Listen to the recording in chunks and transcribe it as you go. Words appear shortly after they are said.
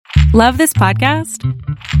Love this podcast?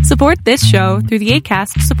 Support this show through the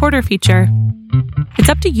Acast supporter feature. It's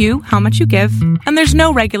up to you how much you give, and there's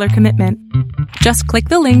no regular commitment. Just click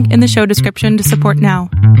the link in the show description to support now.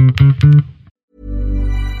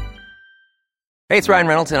 Hey, it's Ryan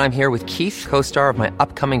Reynolds, and I'm here with Keith, co-star of my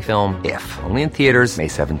upcoming film, If, only in theaters May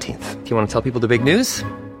 17th. Do you want to tell people the big news?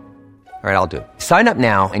 All right, I'll do it. Sign up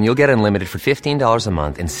now and you'll get unlimited for $15 a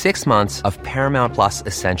month and 6 months of Paramount Plus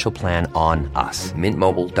Essential Plan on us.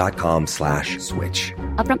 MintMobile.com/switch.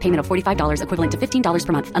 Upfront payment of $45 equivalent to $15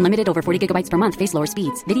 per month. Unlimited over 40 gigabytes per month. Face lower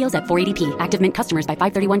speeds. Videos at 480p. Active Mint customers by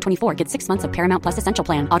 531.24 get 6 months of Paramount Plus Essential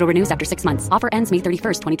Plan. Auto renews after 6 months. Offer ends May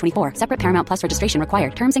 31st, 2024. Separate Paramount Plus registration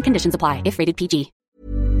required. Terms and conditions apply if rated PG.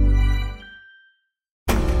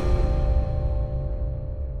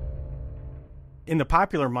 In the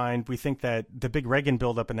popular mind, we think that the big Reagan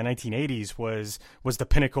buildup in the 1980s was the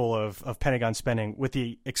pinnacle of Pentagon spending, with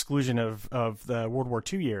the exclusion of the World War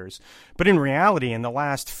II years. But in reality, in the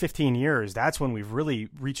last 15 years, that's when we've really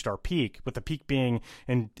reached our peak, with the peak being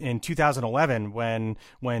in 2011, when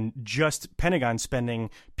just Pentagon spending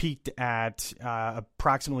peaked at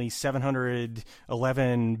approximately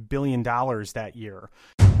 $711 billion that year.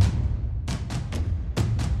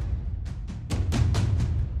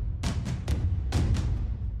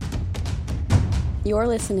 You're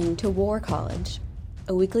listening to War College,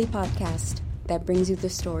 a weekly podcast that brings you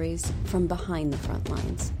the stories from behind the front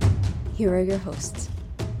lines. Here are your hosts,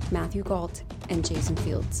 Matthew Gault and Jason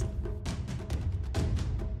Fields.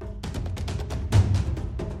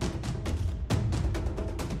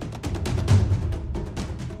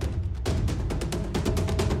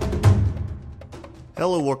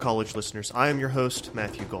 Hello, War College listeners. I am your host,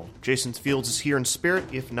 Matthew Gault. Jason Fields is here in spirit,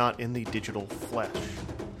 if not in the digital flesh.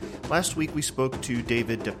 Last week, we spoke to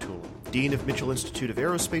David Deptula, Dean of Mitchell Institute of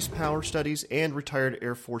Aerospace Power Studies and retired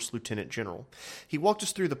Air Force Lieutenant General. He walked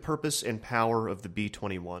us through the purpose and power of the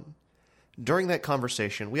B-21. During that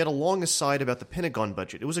conversation, we had a long aside about the Pentagon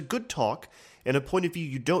budget. It was a good talk and a point of view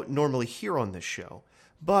you don't normally hear on this show,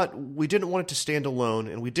 but we didn't want it to stand alone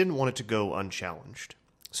and we didn't want it to go unchallenged.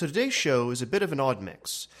 So today's show is a bit of an odd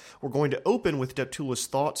mix. We're going to open with Deptula's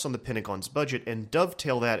thoughts on the Pentagon's budget and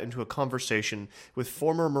dovetail that into a conversation with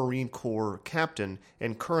former Marine Corps captain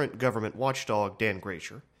and current government watchdog Dan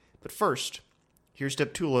Grazier. But first, here's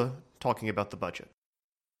Deptula talking about the budget.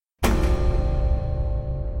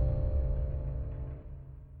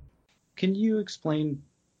 Can you explain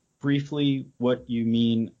briefly what you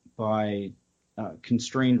mean by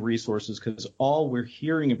constrained resources? Because all we're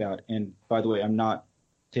hearing about, and by the way, I'm not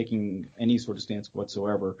taking any sort of stance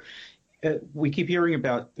whatsoever. We keep hearing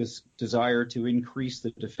about this desire to increase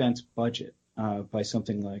the defense budget by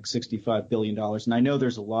something like $65 billion. And I know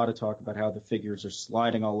there's a lot of talk about how the figures are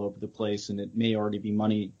sliding all over the place, and it may already be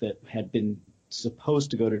money that had been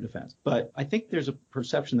supposed to go to defense. But I think there's a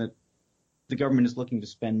perception that the government is looking to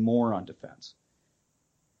spend more on defense.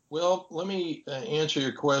 Well, let me answer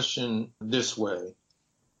your question this way.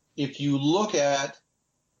 If you look at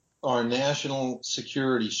our national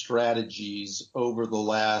security strategies over the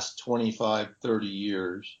last 25, 30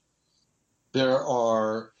 years, there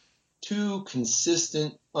are two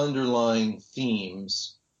consistent underlying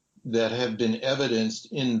themes that have been evidenced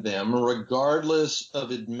in them, regardless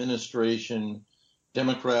of administration,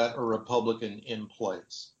 Democrat or Republican, in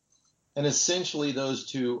place. And essentially those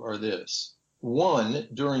two are this. One,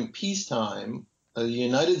 during peacetime, the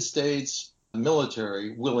United States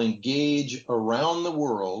military will engage around the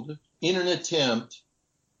world in an attempt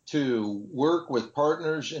to work with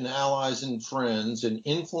partners and allies and friends and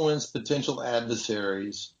influence potential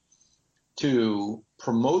adversaries to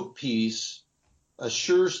promote peace,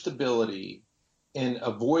 assure stability, and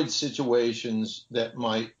avoid situations that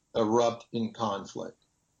might erupt in conflict.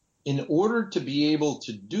 In order to be able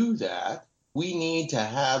to do that, we need to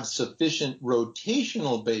have sufficient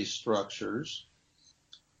rotational-based structures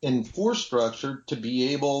and force structure to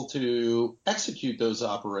be able to execute those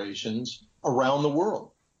operations around the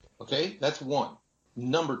world. Okay, that's one.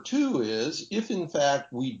 Number two is, if in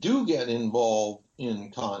fact we do get involved in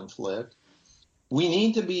conflict, we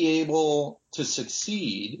need to be able to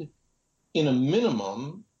succeed in a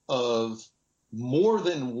minimum of more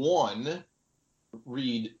than one,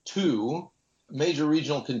 read two, major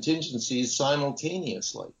regional contingencies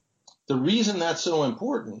simultaneously. The reason that's so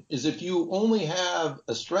important is if you only have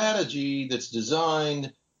a strategy that's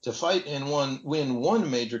designed to fight and win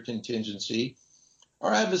one major contingency,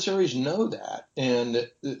 our adversaries know that.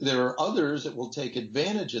 And there are others that will take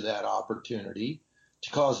advantage of that opportunity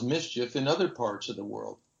to cause mischief in other parts of the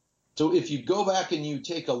world. So if you go back and you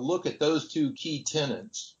take a look at those two key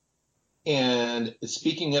tenets, and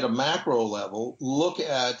speaking at a macro level, look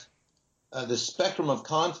at the spectrum of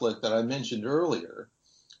conflict that I mentioned earlier,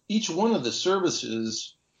 each one of the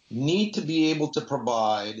services need to be able to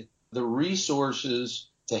provide the resources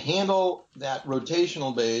to handle that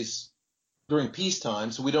rotational base during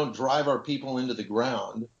peacetime so we don't drive our people into the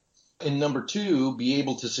ground. And number two, be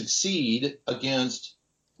able to succeed against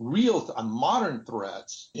real modern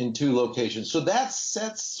threats in two locations. So that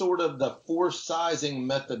sets sort of the force sizing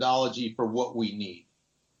methodology for what we need.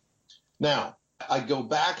 Now, I go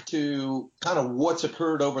back to kind of what's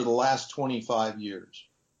occurred over the last 25 years.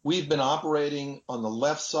 We've been operating on the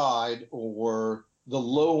left side, or the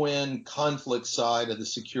low-end conflict side of the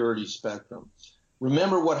security spectrum.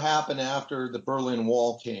 Remember what happened after the Berlin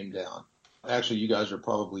Wall came down. Actually, you guys are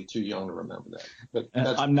probably too young to remember that.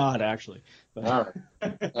 But I'm not, actually. All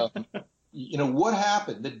right. What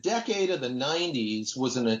happened? The decade of the 90s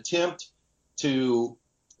was an attempt to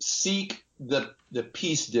seek the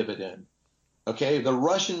peace dividend. Okay, the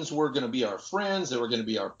Russians were going to be our friends. They were going to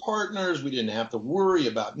be our partners. We didn't have to worry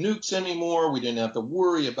about nukes anymore. We didn't have to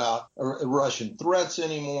worry about Russian threats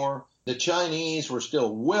anymore. The Chinese were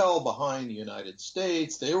still well behind the United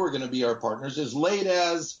States. They were going to be our partners as late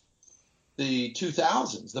as the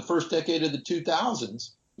 2000s, the first decade of the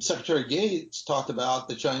 2000s. Secretary Gates talked about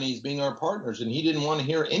the Chinese being our partners, and he didn't want to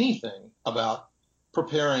hear anything about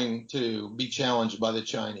preparing to be challenged by the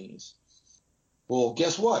Chinese. Well,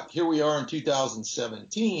 guess what? Here we are in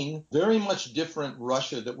 2017, very much different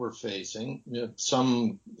Russia that we're facing.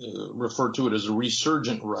 Some refer to it as a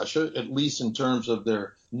resurgent Russia, at least in terms of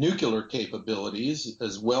their nuclear capabilities,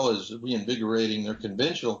 as well as reinvigorating their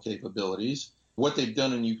conventional capabilities. What they've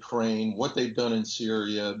done in Ukraine, what they've done in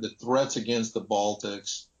Syria, the threats against the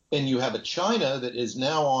Baltics. And you have a China that is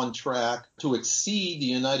now on track to exceed the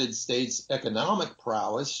United States' economic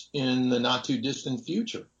prowess in the not too distant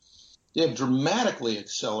future. They have dramatically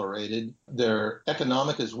accelerated their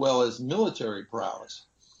economic as well as military prowess.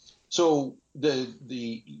 So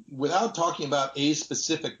without talking about a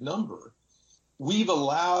specific number, we've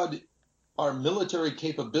allowed our military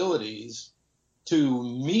capabilities to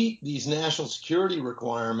meet these national security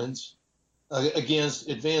requirements against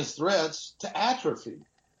advanced threats to atrophy.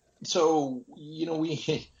 So,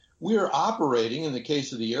 we are operating, in the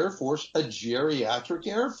case of the Air Force, a geriatric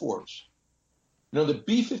Air Force. The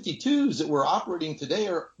B-52s that we're operating today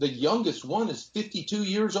the youngest one is 52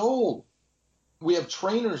 years old. We have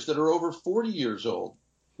trainers that are over 40 years old.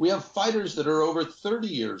 We have fighters that are over 30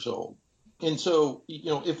 years old. And so,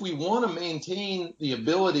 if we want to maintain the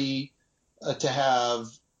ability to have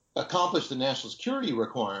accomplished the national security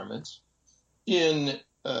requirements in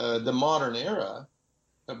the modern era,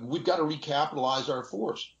 we've got to recapitalize our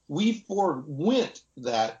force. We forewent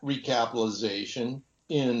that recapitalization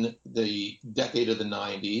in the decade of the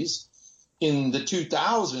 90s. In the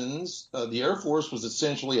 2000s, the Air Force was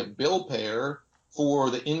essentially a bill payer for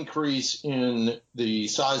the increase in the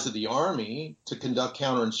size of the Army to conduct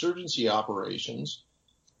counterinsurgency operations.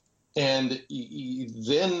 And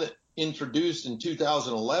then introduced in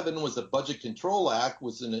 2011 was the Budget Control Act,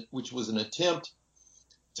 which was an attempt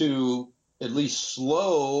to at least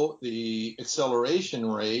slow the acceleration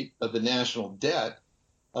rate of the national debt,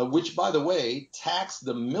 which, by the way, taxed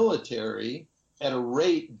the military at a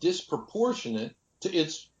rate disproportionate to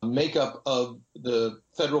its makeup of the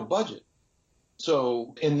federal budget.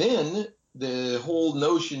 So, and then the whole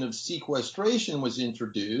notion of sequestration was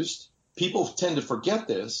introduced. People tend to forget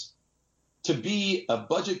this, to be a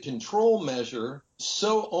budget control measure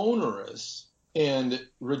so onerous and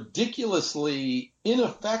ridiculously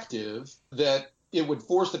ineffective that it would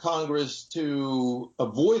force the Congress to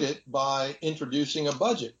avoid it by introducing a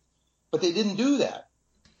budget. But they didn't do that.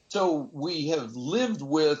 So we have lived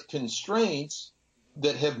with constraints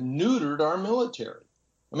that have neutered our military.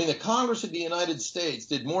 I mean, the Congress of the United States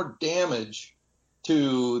did more damage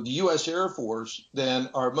to the U.S. Air Force than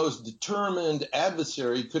our most determined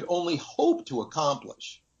adversary could only hope to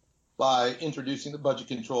accomplish by introducing the Budget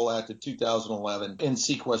Control Act of 2011 and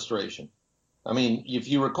sequestration. I mean, if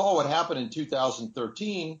you recall what happened in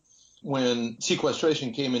 2013 when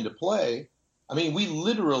sequestration came into play, I mean, we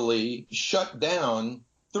literally shut down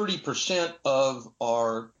 30% of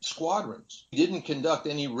our squadrons. We didn't conduct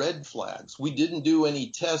any red flags. We didn't do any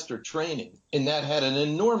test or training. And that had an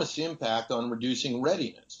enormous impact on reducing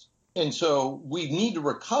readiness. And so we need to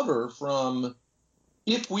recover from,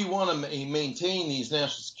 if we want to maintain these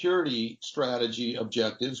national security strategy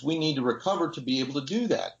objectives, we need to recover to be able to do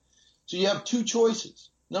that. So you have two choices.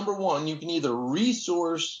 Number one, you can either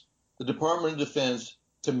resource the Department of Defense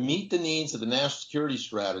to meet the needs of the national security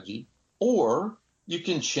strategy, or you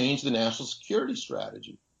can change the national security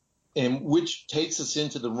strategy, and which takes us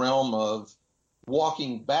into the realm of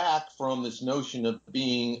walking back from this notion of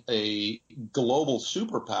being a global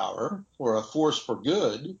superpower or a force for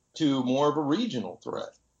good to more of a regional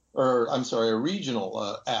threat, a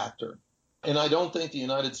regional actor. And I don't think the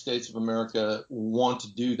United States of America want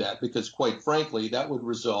to do that because, quite frankly, that would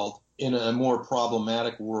result in a more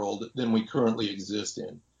problematic world than we currently exist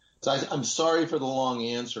in. So I'm sorry for the long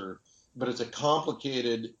answer, but it's a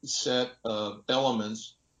complicated set of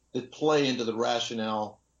elements that play into the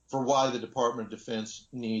rationale for why the Department of Defense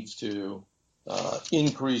needs to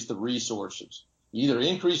increase the resources. You either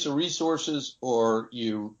increase the resources or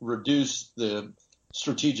you reduce the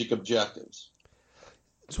strategic objectives.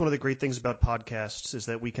 It's one of the great things about podcasts is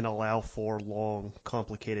that we can allow for long,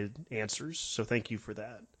 complicated answers. So thank you for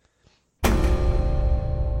that.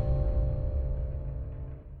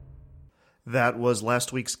 That was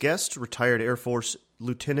last week's guest, retired Air Force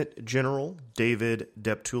Lieutenant General David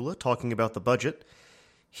Deptula, talking about the budget.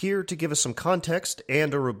 Here to give us some context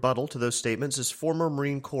and a rebuttal to those statements is former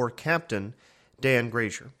Marine Corps Captain Dan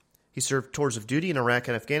Grazier. He served tours of duty in Iraq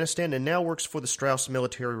and Afghanistan and now works for the Strauss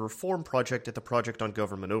Military Reform Project at the Project on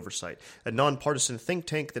Government Oversight, a nonpartisan think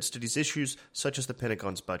tank that studies issues such as the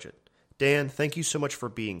Pentagon's budget. Dan, thank you so much for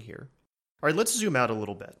being here. All right, let's zoom out a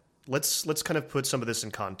little bit. Let's kind of put some of this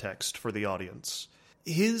in context for the audience.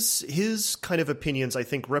 His kind of opinions, I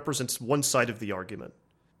think, represents one side of the argument.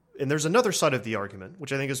 And there's another side of the argument,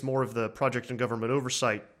 which I think is more of the Project on Government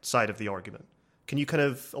Oversight side of the argument. Can you kind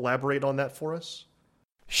of elaborate on that for us?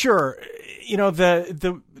 Sure. You know,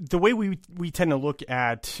 the way we tend to look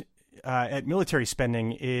at military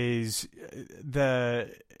spending is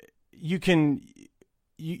you can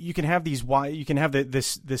have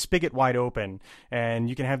the spigot wide open, and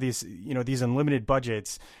you can have these unlimited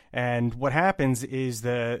budgets. And what happens is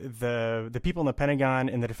the people in the Pentagon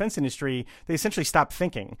and the defense industry, they essentially stop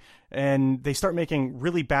thinking and they start making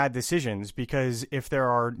really bad decisions, because if there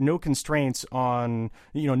are no constraints on,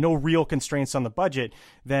 no real constraints on the budget,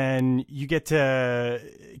 then you get to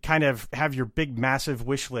kind of have your big, massive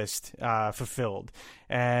wish list fulfilled.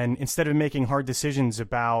 And instead of making hard decisions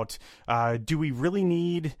about, do we really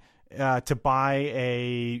need to buy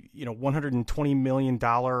a $120 million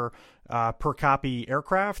per copy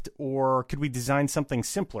aircraft, or could we design something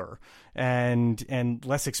simpler and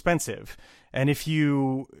less expensive? And if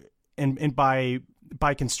you and by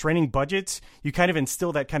constraining budgets, you kind of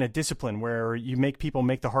instill that kind of discipline where you make people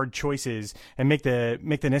make the hard choices and make the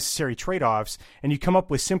necessary trade-offs, and you come up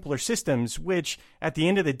with simpler systems, which at the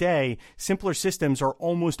end of the day, simpler systems are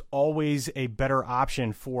almost always a better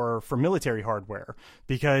option for military hardware,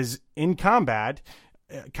 because in combat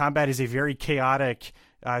is a very chaotic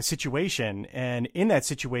situation, and in that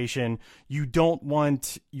situation, you don't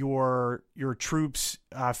want your troops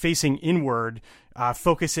facing inward,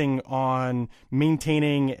 focusing on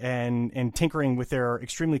maintaining and tinkering with their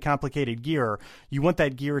extremely complicated gear. You want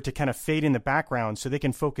that gear to kind of fade in the background so they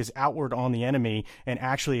can focus outward on the enemy and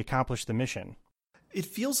actually accomplish the mission. It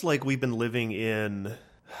feels like we've been living in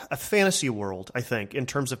a fantasy world, I think, in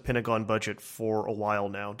terms of Pentagon budget for a while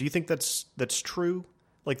now. Do you think that's true?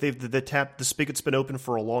 Like the spigot's been open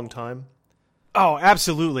for a long time? Oh,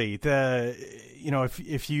 absolutely.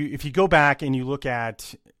 If you go back and you look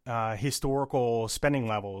at historical spending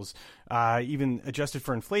levels, even adjusted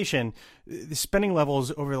for inflation, the spending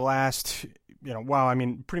levels over the last,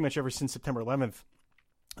 pretty much ever since September 11th,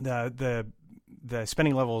 the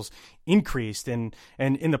spending levels increased, and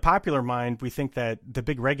in the popular mind, we think that the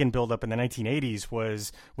big Reagan buildup in the 1980s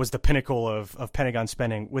was the pinnacle of Pentagon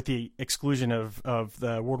spending, with the exclusion of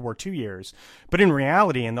the World War II years. But in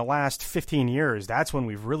reality, in the last 15 years, that's when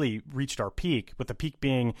we've really reached our peak, with the peak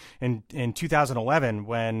being in 2011,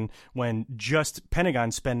 when just Pentagon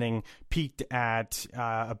spending peaked at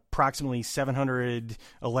approximately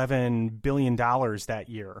 $711 billion that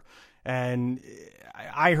year. And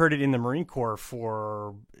I heard it in the Marine Corps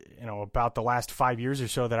for, about the last 5 years or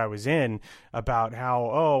so that I was in, about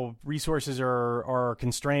how, resources are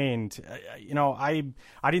constrained. I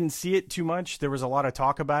didn't see it too much. There was a lot of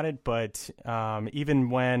talk about it, but even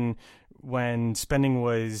when spending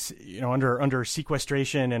was, under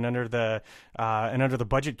sequestration and under the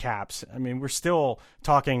budget caps, I mean, we're still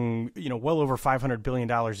talking, well over $500 billion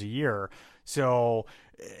a year. So,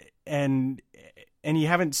 and you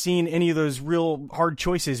haven't seen any of those real hard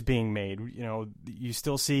choices being made. You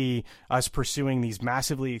still see us pursuing these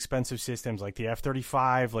massively expensive systems like the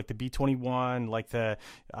F-35, like the B-21, like the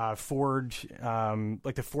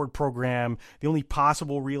Ford program. The only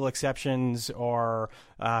possible real exceptions are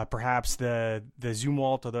perhaps the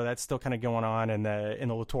Zumwalt, although that's still kind of going on, and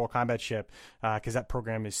the Littoral Combat Ship, because that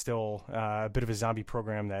program is still a bit of a zombie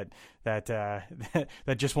program that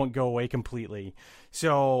just won't go away completely.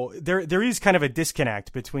 So there is kind of a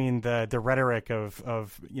disconnect between the rhetoric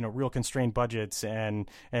of real constrained budgets and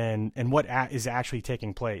what is actually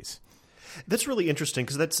taking place. That's really interesting,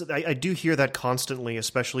 because I do hear that constantly,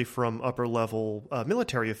 especially from upper level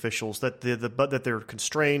military officials, that that they're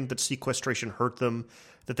constrained, that sequestration hurt them,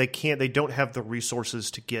 that they don't have the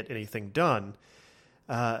resources to get anything done.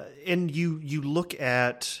 And you look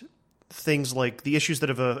at things like the issues that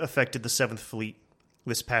have affected the 7th Fleet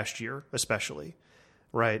this past year, especially,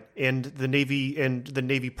 right? And the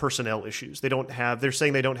Navy personnel issues. They're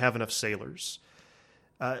saying they don't have enough sailors.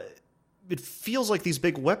 It feels like these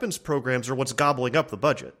big weapons programs are what's gobbling up the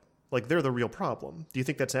budget. Like, they're the real problem. Do you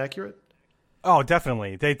think that's accurate? Oh,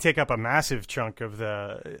 definitely. They take up a massive chunk of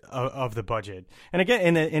the budget, and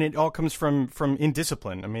again, and it all comes from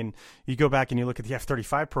indiscipline. I mean, you go back and you look at the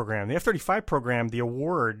F-35 program. The F-35 program, the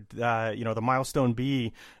award, the milestone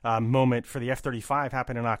B moment for the F-35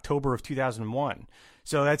 happened in October of 2001.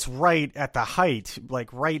 So that's right at the height,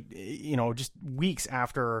 just weeks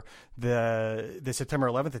after the September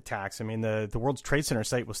 11th attacks. I mean, the World Trade Center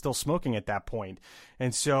site was still smoking at that point.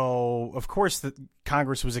 And so, of course, the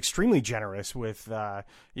Congress was extremely generous with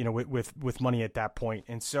money at that point.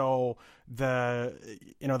 And so the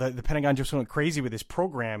Pentagon just went crazy with this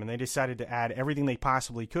program, and they decided to add everything they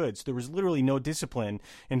possibly could. So there was literally no discipline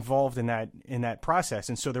involved in that process.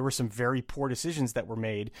 And so there were some very poor decisions that were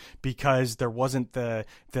made because there wasn't the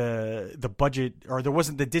budget, or there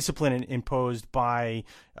wasn't the discipline imposed by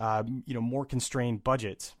more constrained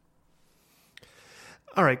budgets.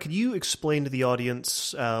 All right, could you explain to the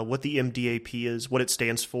audience what the MDAP is, what it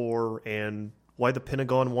stands for, and why the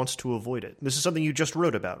Pentagon wants to avoid it? This is something you just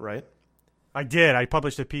wrote about, right? I did. I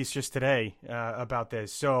published a piece just today about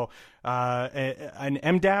this. So an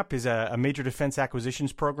MDAP is a major defense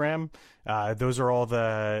acquisitions program. Those are all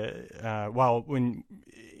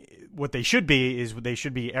what they should be is they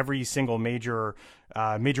should be every single major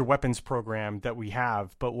weapons program that we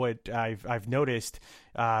have. But what I've noticed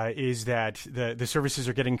is that the services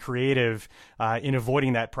are getting creative in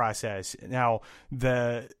avoiding that process. Now,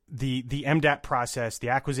 the MDAP process, the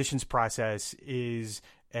acquisitions process, is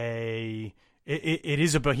it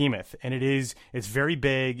is a behemoth, and it's very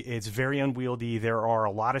big. It's very unwieldy. There are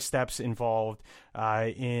a lot of steps involved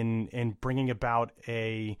in bringing about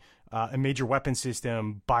a major weapon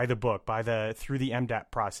system by the book, through the MDAP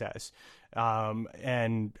process.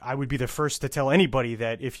 And I would be the first to tell anybody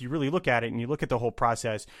that if you really look at it and you look at the whole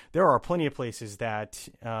process, there are plenty of places that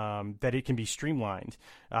it can be streamlined.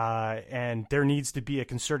 And there needs to be a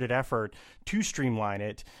concerted effort to streamline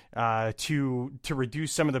it, to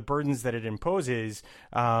reduce some of the burdens that it imposes.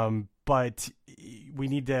 But we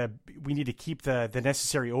need to keep the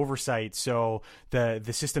necessary oversight so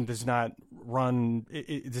the system does not run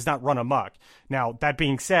amok. Now, that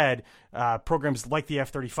being said, programs like the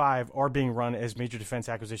F-35 are being run as major defense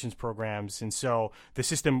acquisitions programs, and so the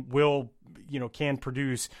system can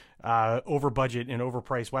produce over budget and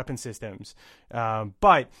overpriced weapon systems.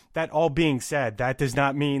 But that all being said, that does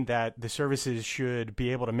not mean that the services should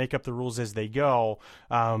be able to make up the rules as they go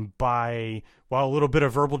by a little bit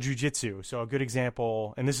of verbal jujitsu. So a good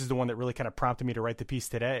example, and this is the one that really kind of prompted me to write the piece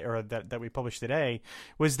today, or that we published today,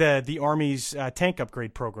 was the Army's tank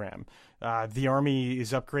upgrade program. The Army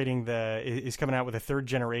is coming out with a third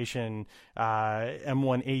generation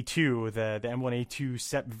M1A2, the M1A2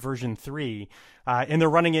 SEP version 3, and they're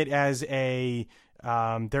running it as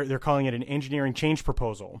they're calling it an engineering change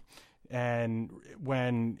proposal. And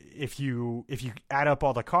if you add up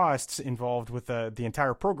all the costs involved with the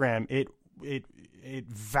entire program, it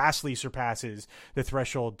vastly surpasses the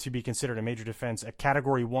threshold to be considered a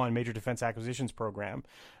Category 1 major defense acquisitions program.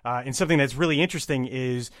 And something that's really interesting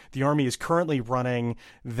is the Army is currently running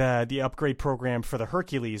the upgrade program for the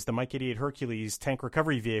Hercules, the Mike 88 Hercules tank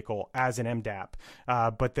recovery vehicle, as an MDAP.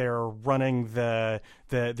 But they're running the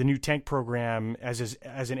new tank program as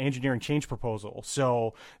an engineering change proposal.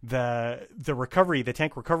 So the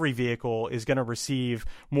tank recovery vehicle is going to receive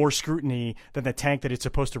more scrutiny than the tank that it's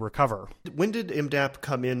supposed to recover. When did MDAP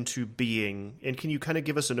come into being, and can you kind of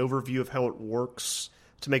give us an overview of how it works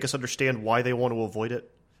to make us understand why they want to avoid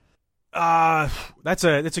it? That's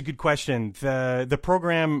a good question. The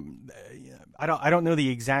program, I don't know the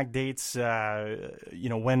exact dates.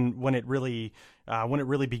 When it really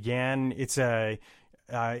began.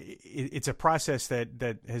 it's a process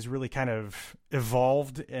that has really kind of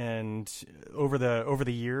evolved and over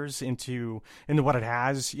the years into what it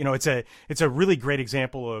has. It's a really great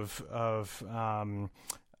example of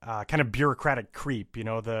kind of bureaucratic creep.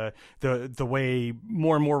 The way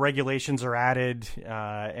more and more regulations are added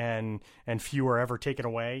and fewer are ever taken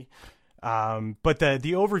away. But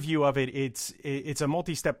the overview of it's a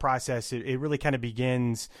multi-step process. It really kind of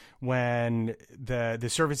begins when the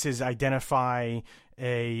services identify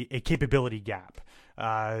a capability gap,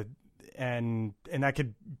 and that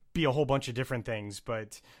could be a whole bunch of different things.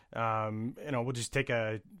 But we'll just take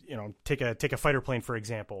a fighter plane for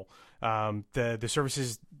example. The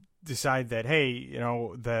services decide that, hey,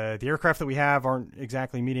 the aircraft that we have aren't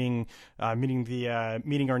exactly meeting our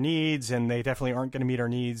needs, and they definitely aren't going to meet our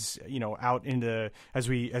needs, out into as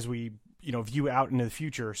we view out into the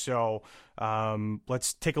future. So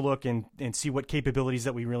let's take a look and see what capabilities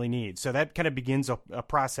that we really need. So that kind of begins a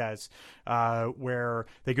process where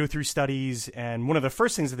they go through studies, and one of the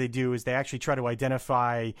first things that they do is they actually try to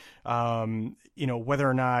identify whether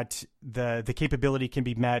or not the capability can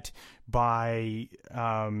be met by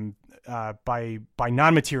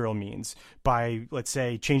non-material means, by, let's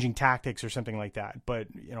say, changing tactics or something like that. But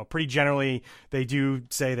pretty generally they do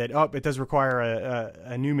say that it does require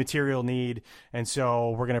a new material need, and so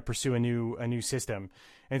we're going to pursue a new system.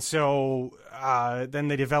 And so then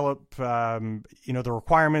they develop, the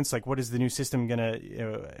requirements, like what is the new system gonna,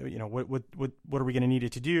 what are we gonna need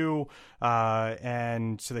it to do?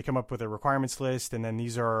 And so they come up with a requirements list, and then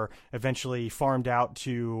these are eventually farmed out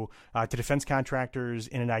to defense contractors.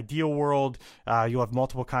 In an ideal world, you'll have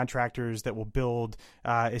multiple contractors that will build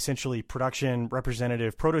essentially production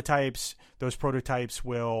representative prototypes. Those prototypes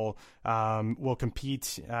will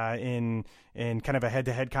compete in kind of a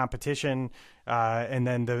head-to-head competition, and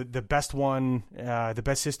then the best one, the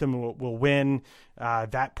best system will win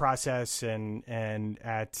that process. And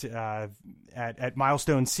at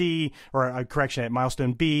milestone C, or correction, at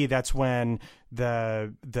milestone B, that's when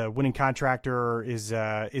the winning contractor is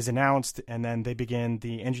announced, and then they begin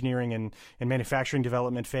the engineering and manufacturing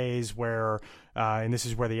development phase, where and this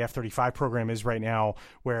is where the F-35 program is right now,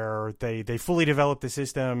 where they fully develop the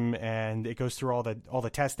system, and it goes through all the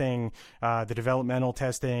testing, the developmental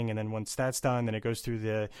testing, and then once that's done, then it goes through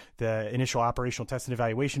the initial operational test and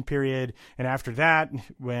evaluation period. And after that,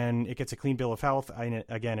 when it gets a clean bill of health,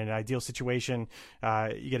 again, in an ideal situation,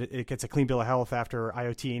 it gets a clean bill of health after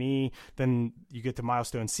IOT&E, then you get to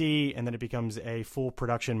milestone C, and then it becomes a full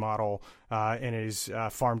production model, and is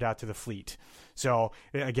farmed out to the fleet. So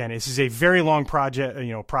again, this is a very long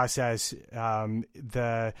process.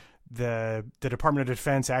 The Department of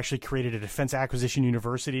Defense actually created a Defense Acquisition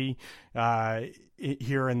University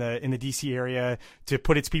here in the DC area to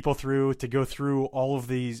put its people through, to go through all of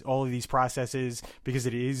these processes, because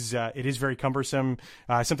it is very cumbersome.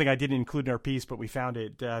 Something I didn't include in our piece, but we found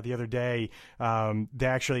it the other day.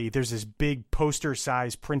 There's this big poster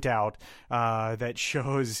size printout that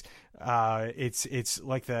shows. It's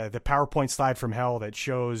like the PowerPoint slide from hell that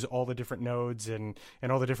shows all the different nodes and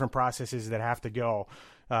all the different processes that have to go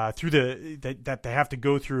through that they have to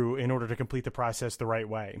go through in order to complete the process the right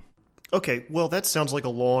way. Okay, well, that sounds like a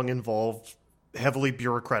long, involved, heavily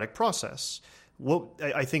bureaucratic process.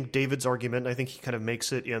 I think David's argument, I think he kind of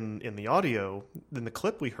makes it in the audio, in the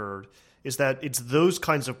clip we heard, is that it's those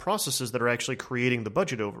kinds of processes that are actually creating the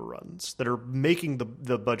budget overruns, that are making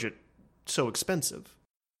the budget so expensive.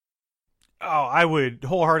 Oh, I would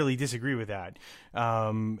wholeheartedly disagree with that.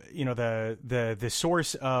 The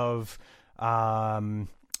source of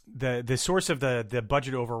the source of the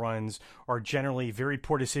budget overruns are generally very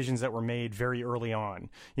poor decisions that were made very early on.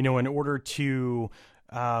 In order to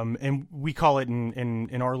and we call it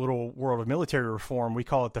in our little world of military reform, we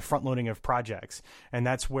call it the front loading of projects, and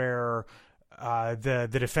that's where the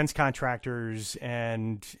defense contractors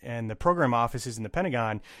and the program offices in the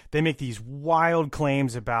Pentagon, they make these wild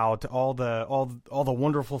claims about all the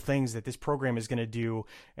wonderful things that this program is going to do,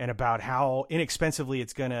 and about how inexpensively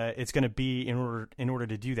it's gonna be in order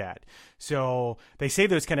to do that. So they say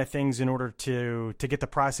those kind of things in order to get the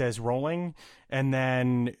process rolling. And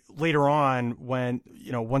then later on, when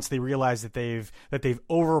once they realize that they've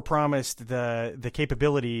overpromised the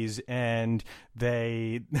capabilities, and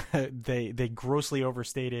they grossly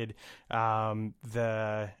overstated or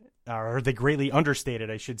they greatly understated,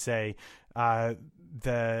 I should say,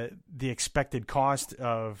 the expected cost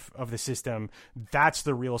of the system, that's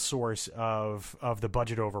the real source of the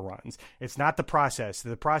budget overruns. It's not the process.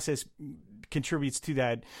 The process contributes to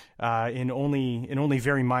that in only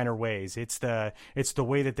very minor ways. It's the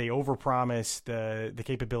way that they overpromise the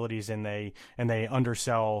capabilities and they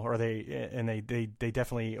undersell, or they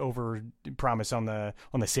definitely overpromise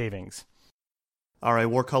on the savings. All right,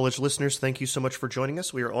 War College listeners, thank you so much for joining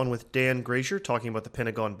us. We are on with Dan Grazier talking about the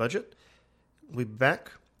Pentagon budget. We'll be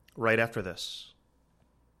back right after this.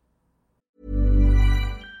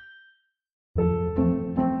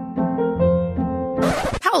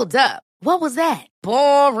 Hold up. What was that?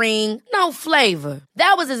 Boring. No flavor.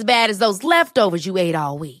 That was as bad as those leftovers you ate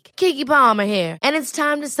all week. Keke Palmer here, and it's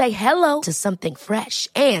time to say hello to something fresh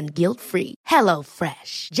and guilt-free. Hello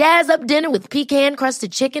Fresh. Jazz up dinner with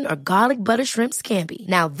pecan-crusted chicken or garlic butter shrimp scampi.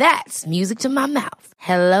 Now that's music to my mouth.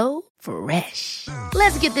 Hello Fresh.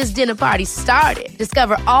 Let's get this dinner party started.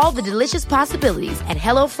 Discover all the delicious possibilities at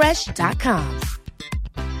HelloFresh.com.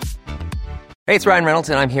 Hey, it's Ryan Reynolds,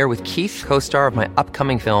 and I'm here with Keith, co-star of my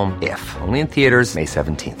upcoming film, If, only in theaters May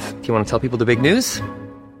 17th. Do you want to tell people the big news?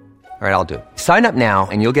 All right, I'll do it. Sign up now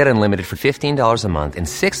and you'll get unlimited for $15 a month and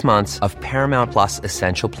 6 months of Paramount Plus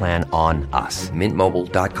Essential Plan on us.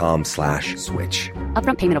 MintMobile.com/switch.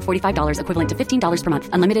 Upfront payment of $45 equivalent to $15 per month.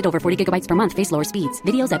 Unlimited over 40 gigabytes per month. Face lower speeds.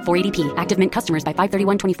 Videos at 480p. Active Mint customers by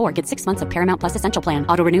 531.24 get 6 months of Paramount Plus Essential Plan.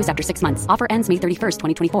 Auto renews after 6 months. Offer ends May 31st,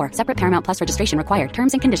 2024. Separate Paramount Plus registration required.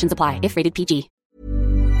 Terms and conditions apply if rated PG.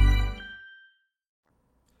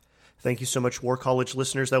 Thank you so much, War College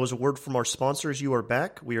listeners. That was a word from our sponsors. You are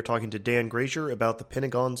back. We are talking to Dan Grazier about the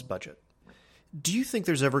Pentagon's budget. Do you think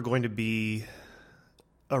there's ever going to be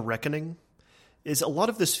a reckoning? A lot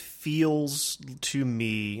of this feels to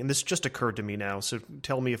me, and this just occurred to me now, so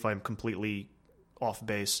tell me if I'm completely off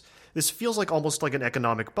base. This feels like almost like an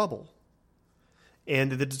economic bubble,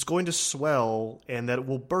 and that it's going to swell and that it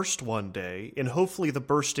will burst one day, and hopefully the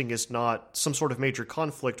bursting is not some sort of major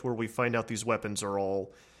conflict where we find out these weapons are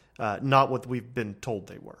all not what we've been told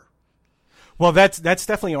they were. Well, that's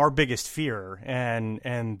definitely our biggest fear,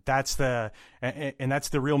 and that's the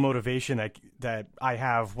real motivation that I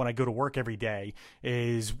have when I go to work every day.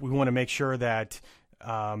 Is we want to make sure that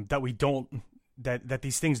we don't. That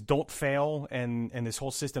these things don't fail and this whole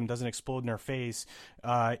system doesn't explode in our face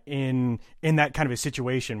in that kind of a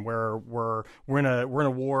situation where we're in a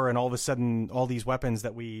war, and all of a sudden all these weapons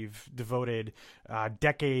that we've devoted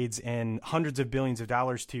decades and hundreds of billions of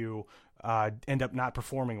dollars to end up not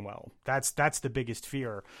performing well. That's the biggest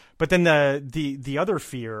fear. But then the other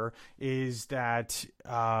fear is that,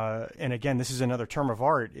 and again, this is another term of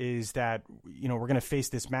art, is that we're going to face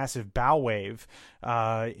this massive bow wave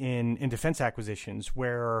in defense acquisitions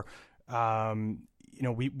where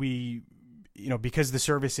we because the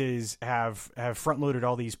services have front-loaded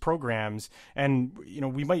all these programs, and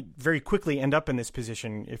we might very quickly end up in this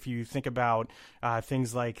position. If you think about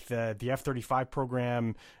things like the F-35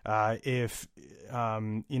 program, if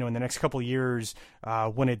in the next couple of years,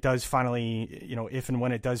 when it does finally, if and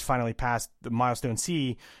when it does finally pass the milestone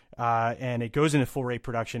C, and it goes into full rate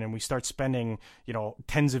production, and we start spending,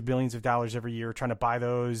 tens of billions of dollars every year trying to buy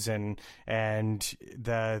those, and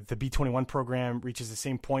the B-21 program reaches the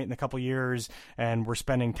same point in a couple of years, and we're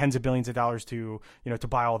spending tens of billions of dollars to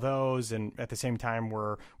buy all those, and at the same time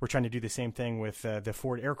we're trying to do the same thing with the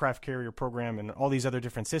Ford aircraft carrier program and all these other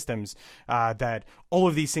different systems. That all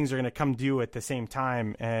of these things are going to come due at the same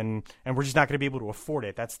time, and we're just not going to be able to afford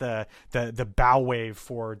it. That's the bow wave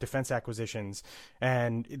for defense acquisitions,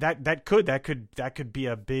 and that could be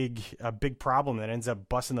a big problem that ends up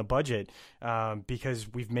busting the budget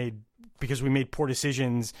because we made poor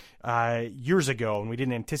decisions years ago, and we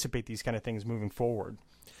didn't anticipate these kind of things moving forward.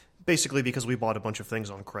 Basically, because we bought a bunch of things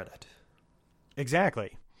on credit.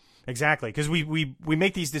 Exactly, because we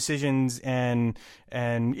make these decisions, and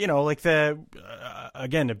like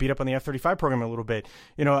again, to beat up on the F-35 program a little bit,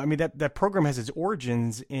 that program has its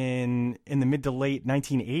origins in the mid to late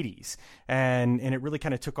 1980s, and it really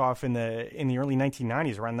kind of took off in the early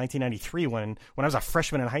 1990s, around 1993 when I was a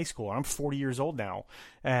freshman in high school. I'm 40 years old now,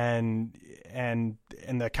 and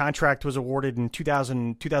the contract was awarded in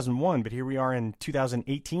 2001, but here we are in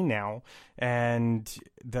 2018 now, and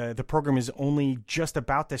the program is only just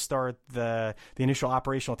about to start the initial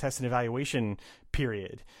operational test and evaluation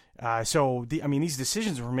period. So these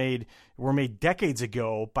decisions were made decades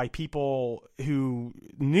ago by people who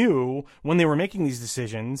knew when they were making these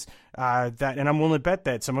decisions and I'm willing to bet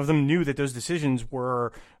that some of them knew that those decisions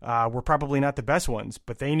were probably not the best ones,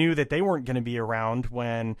 but they knew that they weren't going to be around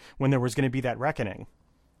when there was going to be that reckoning.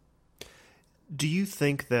 Do you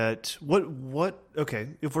think that okay,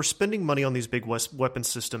 if we're spending money on these big weapon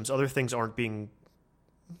systems, other things aren't being,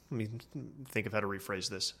 let me think of how to rephrase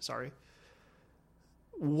this. Sorry.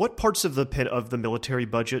 What parts of the military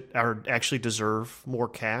budget actually deserve more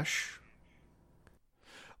cash?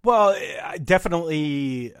 Well,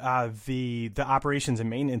 definitely the operations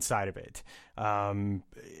and maintenance side of it, and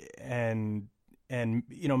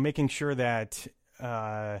making sure that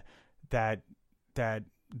that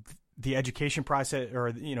the education process,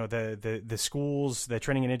 or the schools, the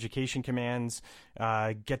training and education commands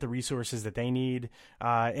get the resources that they need,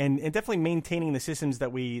 and definitely maintaining the systems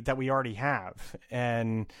that we already have.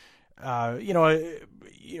 And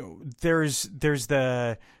there's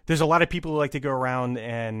a lot of people who like to go around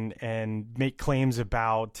and make claims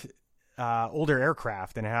about older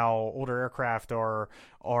aircraft and how older aircraft are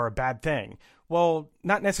a bad thing. Well,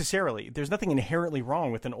 not necessarily. There's nothing inherently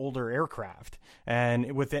wrong with an older aircraft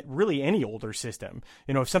and with really any older system.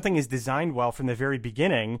 If something is designed well from the very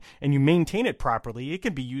beginning and you maintain it properly, it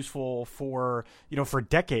can be useful for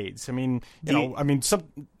decades. The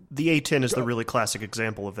A-10 is the really classic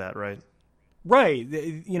example of that, right? Right.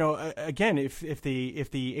 Again, if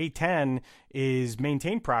the A-10 is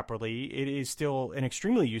maintained properly, it is still an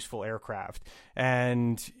extremely useful aircraft.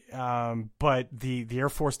 And but the Air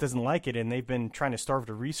Force doesn't like it, and they've been trying to starve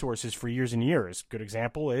the resources for years and years. Good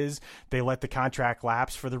example is they let the contract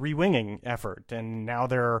lapse for the rewinging effort, and now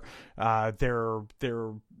they're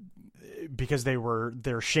because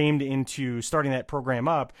they're shamed into starting that program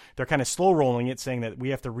up. They're kind of slow rolling it, saying that we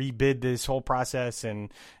have to rebid this whole process,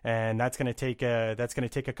 and that's going to take a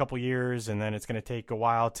couple years, and then it's going to take a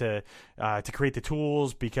while to create the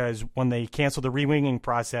tools, because when they canceled the rewinging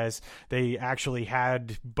process, they actually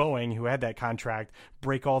had Boeing, who had that contract,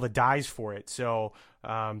 break all the dies for it. So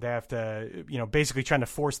they have to, basically trying to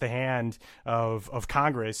force the hand of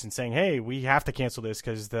Congress and saying, hey, we have to cancel this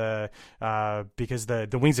because the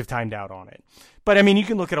wings have timed out on it. But you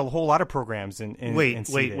can look at a whole lot of programs and wait.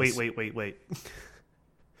 this.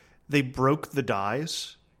 They broke the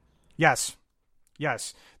dies? Yes.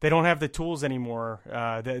 They don't have the tools anymore.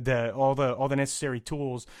 All the necessary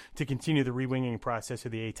tools to continue the rewinging process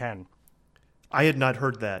of the A-10. I had not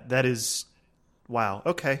heard that. That is, wow.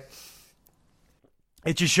 Okay.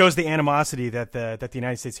 It just shows the animosity that the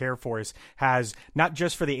United States Air Force has, not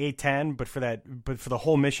just for the A-10, but for the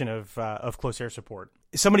whole mission of close air support.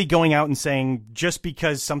 Somebody going out and saying just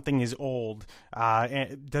because something is old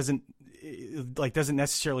doesn't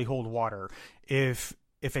necessarily hold water.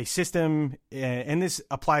 If a system, and this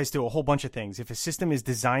applies to a whole bunch of things, if a system is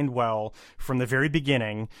designed well from the very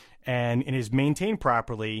beginning and is maintained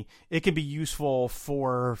properly, it can be useful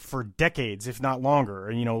for decades, if not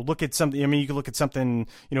longer. Look at something. You can look at something,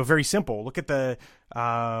 very simple. Look at the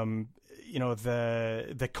Colt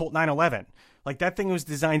 911. Like, that thing was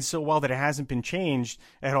designed so well that it hasn't been changed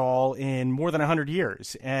at all in more than 100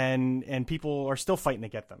 years, and people are still fighting to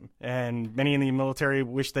get them. And many in the military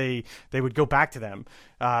wish they would go back to them.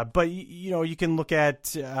 But you can look at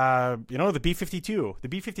the B-52. The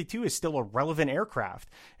B-52 is still a relevant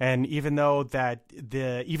aircraft, and even though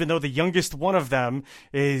the youngest one of them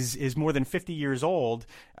is more than 50 years old,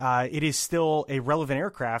 it is still a relevant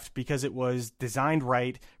aircraft because it was designed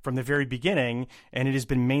right from the very beginning, and it has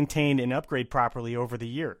been maintained and upgraded properly over the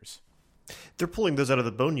years. They're pulling those out of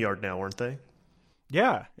the boneyard now, aren't they?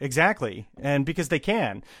 Yeah, exactly. And because they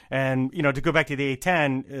can. And, to go back to the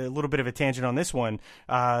A-10, a little bit of a tangent on this one,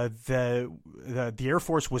 the Air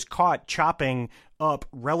Force was caught chopping up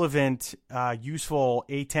relevant, useful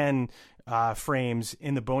A-10 frames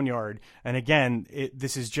in the boneyard. And again,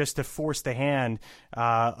 this is just to force the hand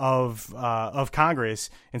of Congress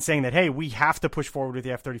and saying that, hey, we have to push forward with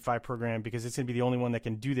the F-35 program because it's going to be the only one that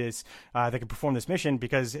can do this, that can perform this mission,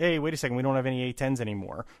 because, hey, wait a second, we don't have any A-10s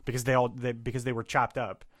anymore because they were chopped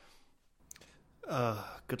up.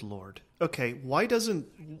 Good Lord. Okay, why doesn't...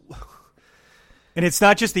 And it's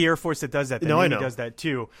not just the Air Force that does that. The Navy Navy does that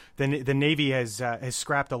too. The Navy has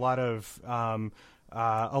scrapped a lot of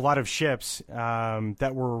ships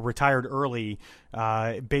that were retired early,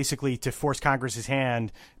 basically to force Congress's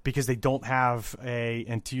hand because they don't have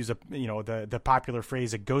and to use the popular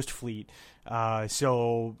phrase, a ghost fleet.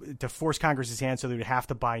 So to force Congress's hand so they would have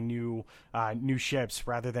to buy new ships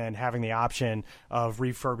rather than having the option of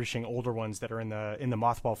refurbishing older ones that are in the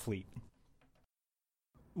mothball fleet.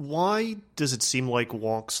 Why does it seem like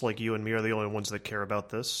wonks like you and me are the only ones that care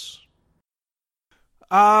about this?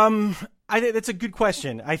 I think that's a good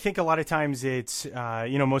question. I think a lot of times it's,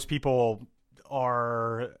 most people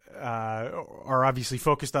are obviously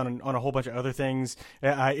focused on a whole bunch of other things.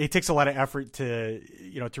 It takes a lot of effort to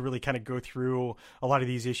really kind of go through a lot of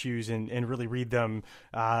these issues and really read them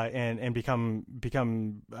and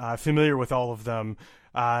become familiar with all of them.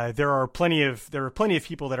 There are plenty of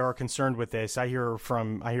people that are concerned with this. I hear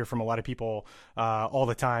from a lot of people all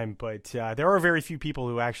the time, but there are very few people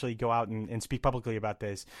who actually go out and speak publicly about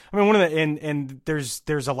this. I mean, and there's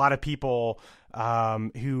a lot of people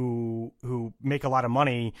who make a lot of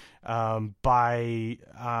money by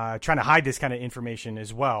trying to hide this kind of information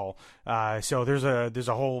as well. So there's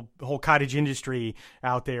a whole cottage industry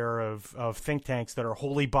out there of think tanks that are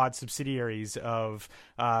wholly bought subsidiaries of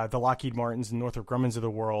the Lockheed Martins and Northrop Grummans of the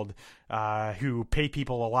world, who pay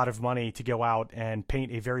people a lot of money to go out and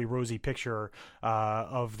paint a very rosy picture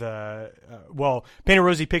of the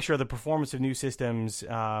performance of new systems,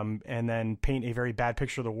 and then paint a very bad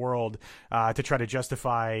picture of the world to try to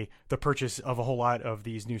justify the purchase of a whole lot of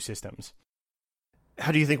these new systems.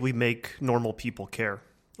 How do you think we make normal people care?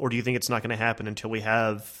 Or do you think it's not going to happen until we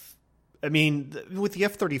have... I mean, with the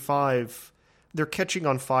F-35, they're catching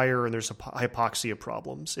on fire and there's hypoxia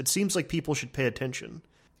problems. It seems like people should pay attention.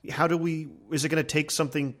 Is it going to take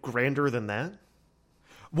something grander than that?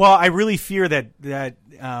 Well, I really fear that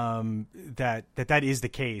is the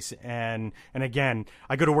case, and again,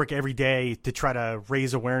 I go to work every day to try to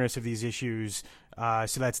raise awareness of these issues,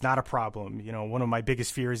 so that's not a problem. You know, one of my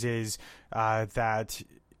biggest fears is that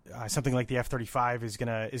something like the F-35 is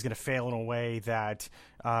gonna fail in a way that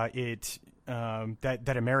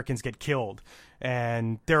that Americans get killed.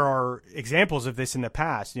 And there are examples of this in the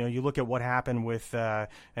past. You know, you look at what happened with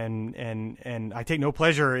and I take no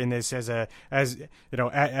pleasure in this as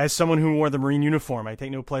someone who wore the Marine uniform. I take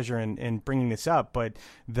no pleasure in bringing this up, but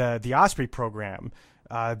the Osprey program,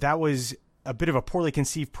 that was a bit of a poorly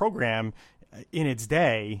conceived program in its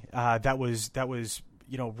day. That was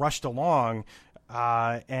rushed along,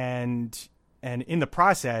 and in the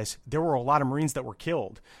process, there were a lot of Marines that were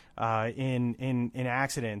killed in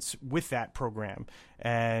accidents with that program,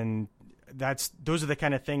 and those are the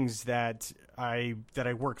kind of things that I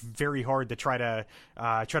work very hard to try to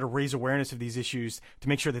raise awareness of these issues to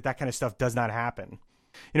make sure that kind of stuff does not happen.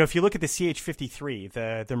 You know, if you look at the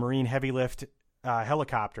CH-53, the Marine heavy lift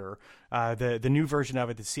helicopter, the new version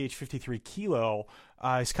of it, the CH-53 Kilo,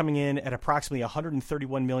 is coming in at approximately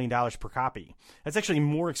 $131 million per copy. That's actually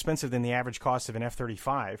more expensive than the average cost of an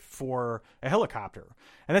F-35 for a helicopter.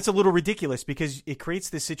 And that's a little ridiculous because it creates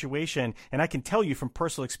this situation, and I can tell you from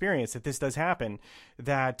personal experience that this does happen,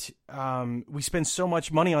 that we spend so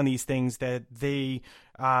much money on these things that they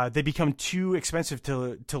become too expensive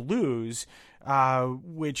to lose,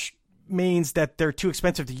 which means that they're too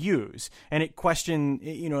expensive to use. And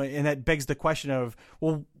and that begs the question of,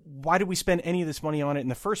 well, why do we spend any of this money on it in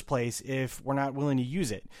the first place if we're not willing to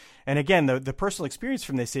use it? And again, the personal experience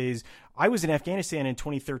from this is I was in Afghanistan in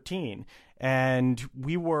 2013, and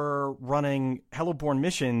we were running heliborne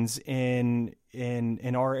missions in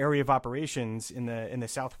our area of operations in the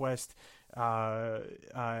southwest AO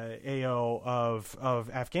of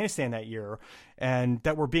Afghanistan that year, and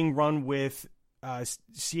that were being run with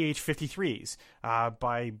CH-53s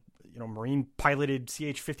by Marine piloted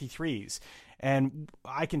CH-53s. And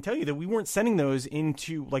I can tell you that we weren't sending those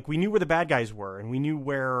into, like, we knew where the bad guys were, and we knew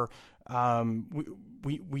where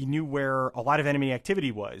we knew where a lot of enemy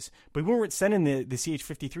activity was, but we weren't sending the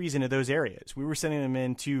CH-53s into those areas. We were sending them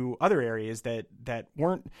into other areas that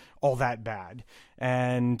weren't all that bad.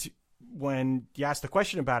 And when you ask the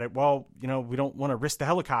question about it, well, we don't want to risk the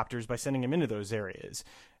helicopters by sending them into those areas.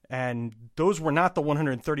 And those were not the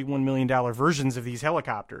 $131 million versions of these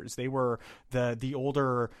helicopters. They were the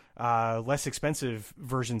older, less expensive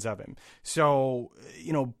versions of them. So,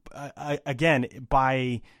 again,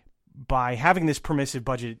 by having this permissive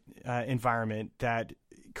budget environment that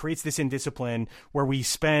creates this indiscipline where we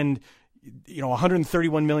spend,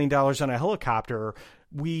 $131 million on a helicopter,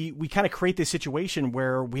 we kind of create this situation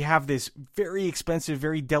where we have this very expensive,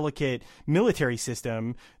 very delicate military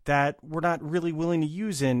system that we're not really willing to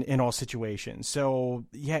use in all situations. So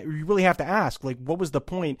you really have to ask, like, what was the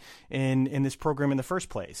point in this program in the first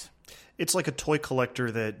place? It's like a toy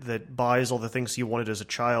collector that buys all the things he wanted as a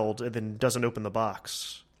child and then doesn't open the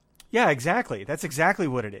box. Yeah, exactly. That's exactly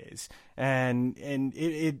what it is. And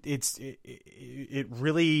it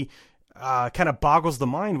really kind of boggles the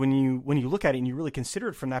mind when you look at it and you really consider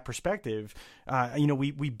it from that perspective.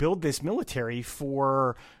 We build this military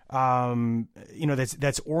for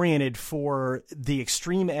that's oriented for the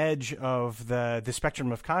extreme edge of the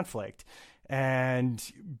spectrum of conflict. And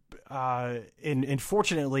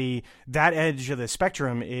fortunately, that edge of the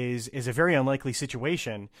spectrum is a very unlikely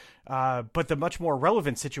situation. But the much more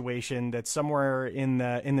relevant situation that's somewhere in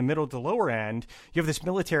the middle to lower end, you have this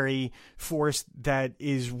military force that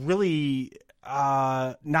is really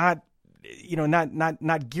not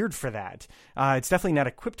geared for that. It's definitely not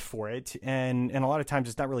equipped for it, and a lot of times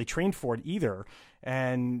it's not really trained for it either.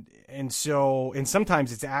 And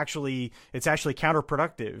sometimes it's actually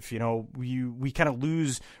counterproductive. We kind of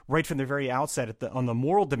lose right from the very outset on the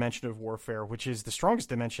moral dimension of warfare, which is the strongest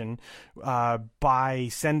dimension, by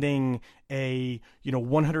sending a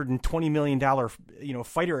 $120 million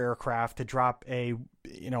fighter aircraft to drop a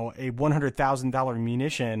 $100,000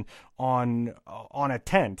 munition on a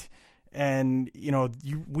tent. And,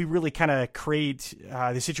 we really kind of create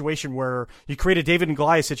the situation where you create a David and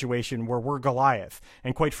Goliath situation where we're Goliath.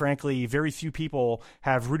 And quite frankly, very few people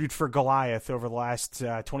have rooted for Goliath over the last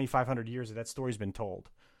 2,500 years that story's been told.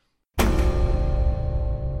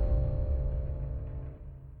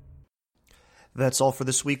 That's all for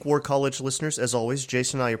this week, War College listeners. As always,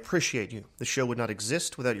 Jason and I appreciate you. The show would not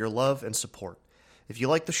exist without your love and support. If you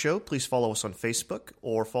like the show, please follow us on Facebook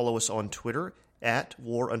or follow us on Twitter at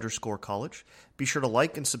 @war_college. Be sure to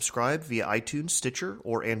like and subscribe via iTunes, Stitcher,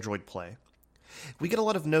 or Android Play. We get a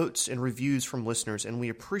lot of notes and reviews from listeners, and we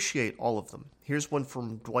appreciate all of them. Here's one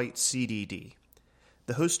from Dwight CDD.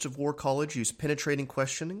 The hosts of War College use penetrating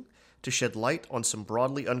questioning to shed light on some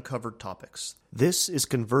broadly uncovered topics. This is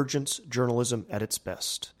convergence journalism at its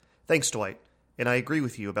best. Thanks, Dwight, and I agree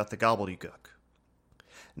with you about the gobbledygook.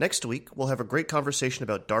 Next week, we'll have a great conversation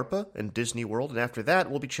about DARPA and Disney World, and after that,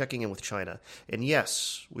 we'll be checking in with China. And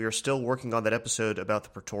yes, we are still working on that episode about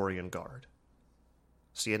the Praetorian Guard.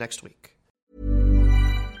 See you next week.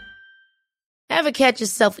 Ever catch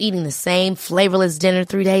yourself eating the same flavorless dinner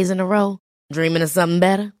 3 days in a row? Dreaming of something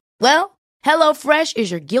better? Well, HelloFresh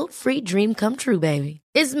is your guilt-free dream come true, baby.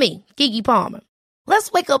 It's me, Keke Palmer.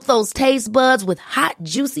 Let's wake up those taste buds with hot,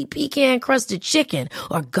 juicy pecan-crusted chicken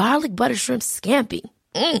or garlic butter shrimp scampi.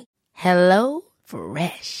 Hello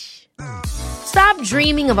Fresh. Stop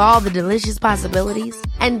dreaming of all the delicious possibilities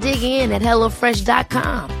and dig in at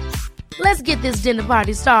HelloFresh.com. Let's get this dinner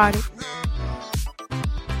party started.